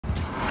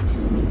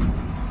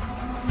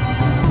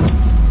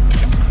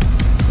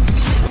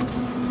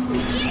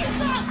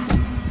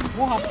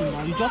What happened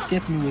now? You just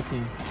kept me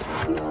waiting.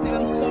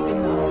 I'm sorry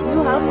now.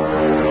 You have to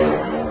be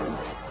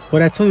sweet.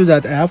 But I told you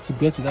that I have to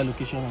get to that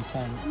location on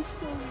time. I'm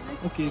sorry.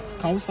 Okay,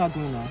 can we start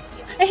going now?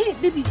 Hey,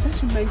 baby,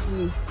 that reminds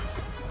me.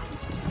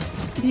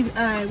 Baby,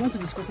 I want to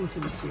discuss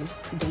something with you,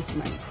 if you don't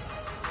mind.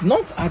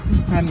 Not at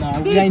this time now.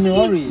 Baby, we are in a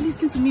hurry.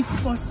 Listen to me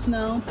first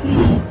now,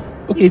 please.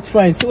 Okay, it's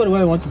fine. Say what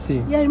I want to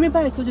say. Yeah, remember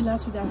I told you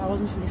last week that I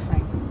wasn't feeling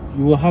fine.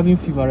 You were having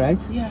fever,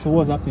 right? Yeah. So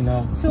what's happening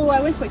now? So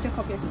I went for a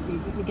checkup yesterday.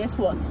 And guess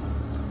what?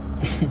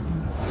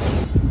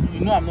 You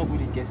know I'm not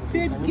good at guessing. So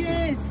Babe,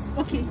 guess.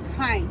 Okay,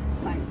 fine.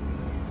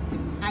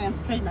 I am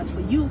pregnant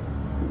for you.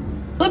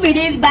 Who be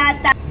this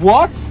bastard?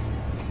 What?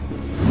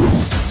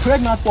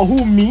 Pregnant for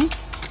who? Me?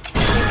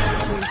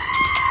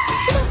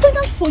 I'm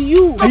pregnant for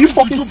you. Are you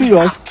fucking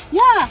serious?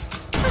 Yeah.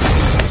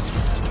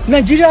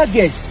 Nigeria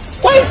girls,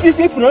 why is this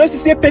if you know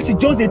say person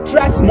just dey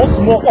try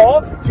small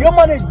or if you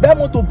manage bear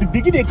motor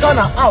begin dey count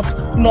am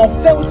out no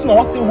fair wetin na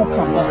what who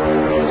come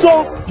back.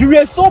 So you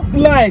were so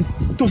blind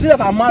to say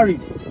that I'm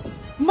married.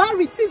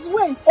 Married since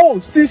when? Oh,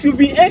 since you've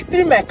been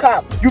entering my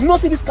car, you've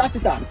not seen this car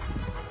sitter.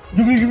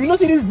 You've not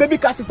seen this baby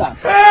car sitter.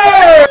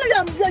 Hey!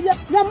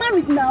 You're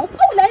married now.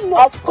 How will I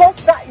know? Of course,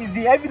 that is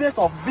the evidence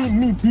of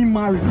being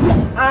married.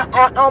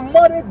 I am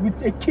married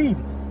with a kid.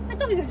 I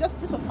thought it's just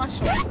for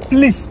fashion.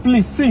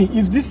 Please, see,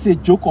 if this is a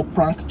joke or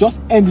prank, just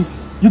end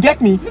it. You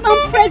get me?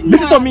 I'm pregnant.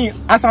 Listen to me.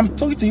 As I'm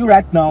talking to you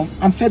right now,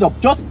 I'm fed up.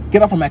 Just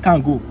get out from my car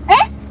and go.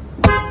 Eh?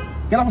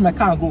 Get out from my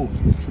car and go.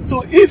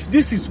 So if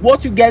this is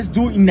what you guys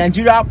do in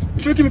Nigeria,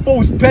 tricking people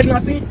with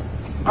pregnancy,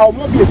 I will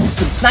not be a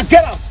victim. Now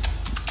get out.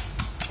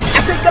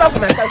 I said get out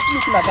from my car. See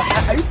looking at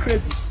that. Are you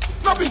crazy?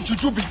 Not be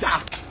juju be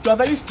that. You are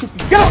very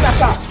stupid. Get out of my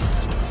car.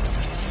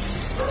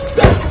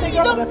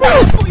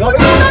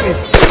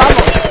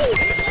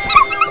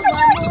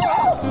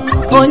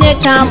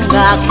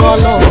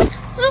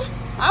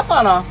 How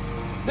far now?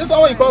 This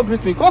one you call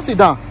greet me. Come sit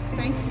down.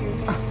 Thank you.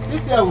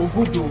 This year will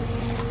good though.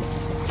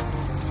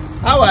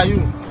 How are you?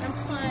 I'm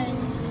fine.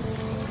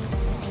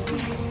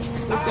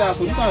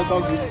 This one you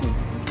call greet me.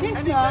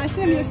 Yes, now. I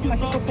still use my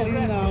checkup for you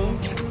now.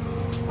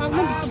 I've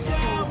not been too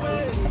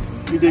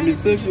strong. You dey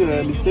mistake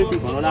me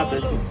for another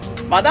person.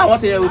 Madam,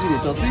 what you what you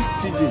dey talk? Speak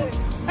pidgin.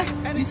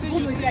 You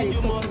supposed to say I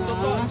talk now.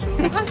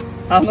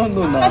 I don't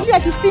know now. At least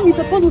as you see me,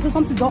 suppose to say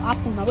something don't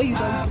happen now. Where you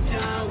don't?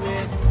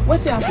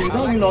 What happen? You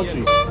don't win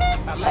lottery.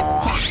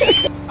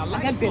 I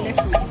get belly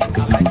free.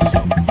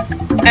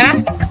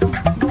 Eh?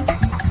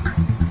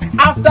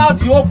 After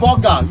the whole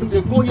burger, you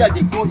dey go here,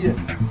 they go here.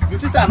 You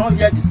think I don't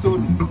hear the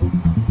story?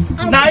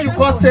 Now you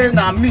come say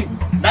na me.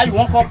 Now you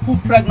want to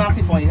put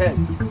pregnancy for your head.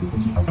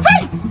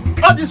 Hey!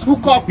 All these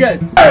hookup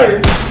girls.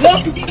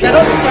 Once they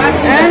don't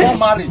decide to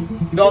marry,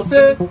 they'll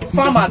say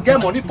farmer get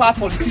money pass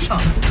politician.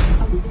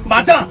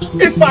 Madam,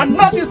 if I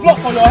knock this block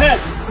on your head,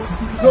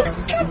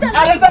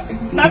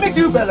 now make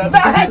you better. May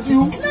I hurt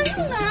you?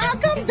 Nah,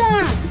 calm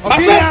down.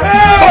 Okay?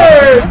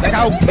 Hey!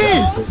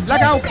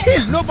 Like I'll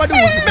kill. Nobody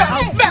will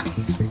back.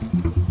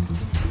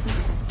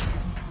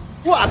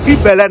 Who are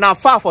give belle now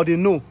far for the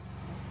no?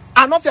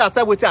 I not feel I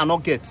said wetin I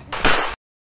not get.